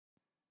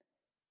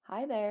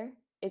Hi there,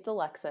 it's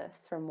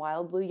Alexis from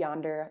Wild Blue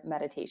Yonder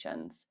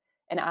Meditations,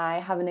 and I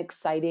have an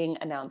exciting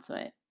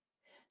announcement.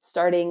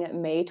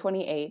 Starting May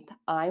 28th,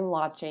 I'm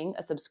launching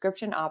a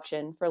subscription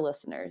option for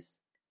listeners.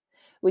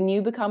 When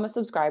you become a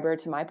subscriber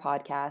to my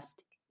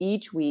podcast,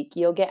 each week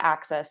you'll get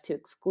access to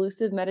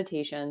exclusive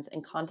meditations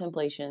and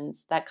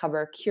contemplations that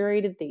cover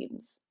curated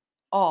themes,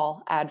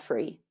 all ad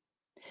free.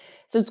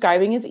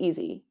 Subscribing is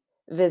easy.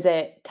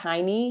 Visit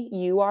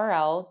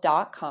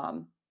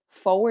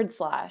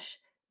tinyurl.com/WBYM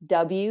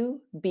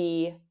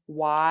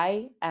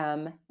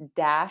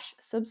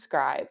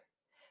subscribe.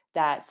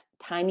 That's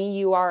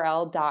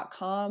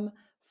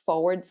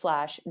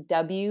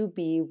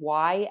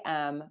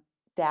tinyurl.com/WBYM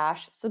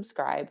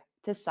subscribe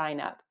to sign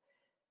up.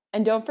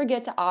 And don't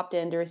forget to opt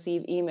in to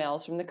receive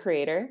emails from the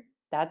creator,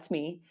 that's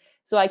me,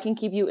 so I can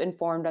keep you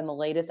informed on the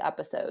latest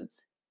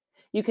episodes.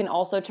 You can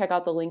also check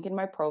out the link in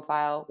my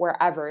profile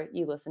wherever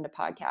you listen to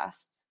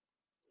podcasts.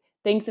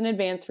 Thanks in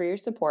advance for your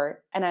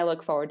support, and I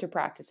look forward to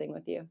practicing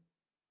with you.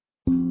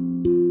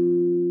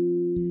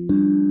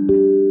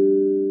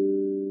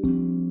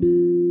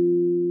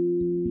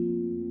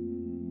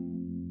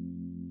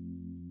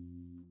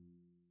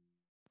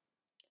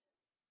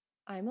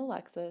 I'm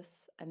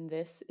Alexis, and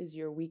this is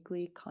your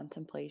weekly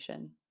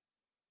contemplation.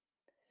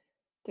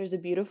 There's a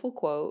beautiful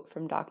quote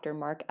from Dr.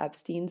 Mark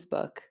Epstein's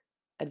book,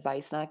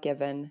 Advice Not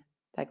Given,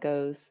 that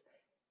goes,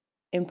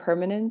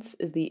 "Impermanence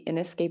is the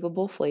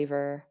inescapable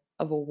flavor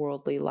of a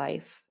worldly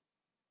life."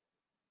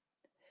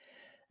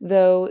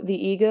 Though the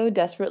ego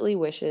desperately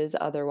wishes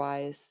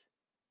otherwise,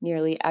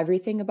 nearly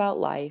everything about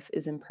life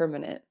is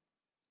impermanent.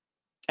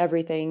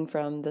 Everything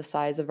from the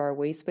size of our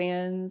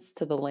waistbands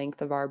to the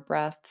length of our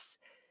breaths,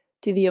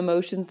 to the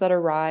emotions that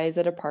arise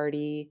at a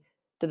party,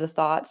 to the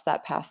thoughts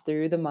that pass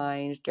through the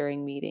mind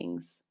during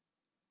meetings.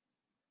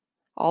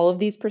 All of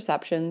these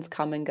perceptions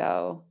come and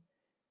go.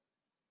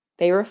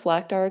 They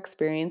reflect our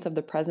experience of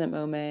the present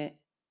moment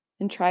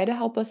and try to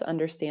help us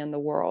understand the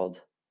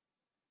world.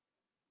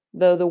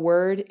 Though the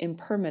word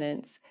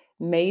impermanence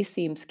may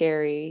seem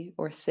scary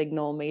or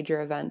signal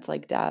major events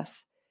like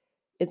death,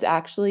 it's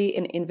actually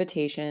an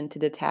invitation to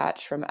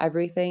detach from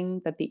everything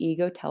that the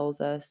ego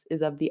tells us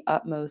is of the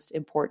utmost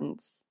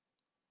importance.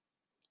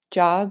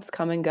 Jobs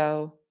come and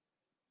go,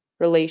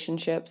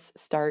 relationships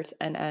start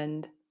and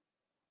end,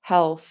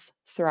 health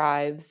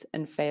thrives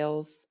and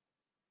fails.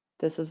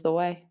 This is the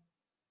way.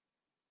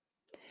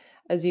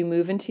 As you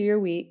move into your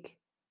week,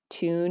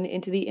 tune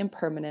into the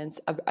impermanence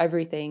of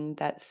everything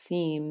that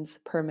seems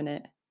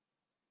permanent.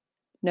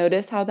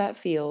 Notice how that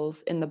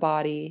feels in the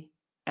body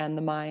and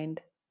the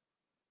mind.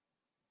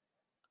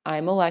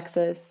 I'm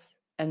Alexis,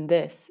 and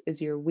this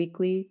is your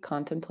weekly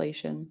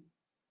contemplation.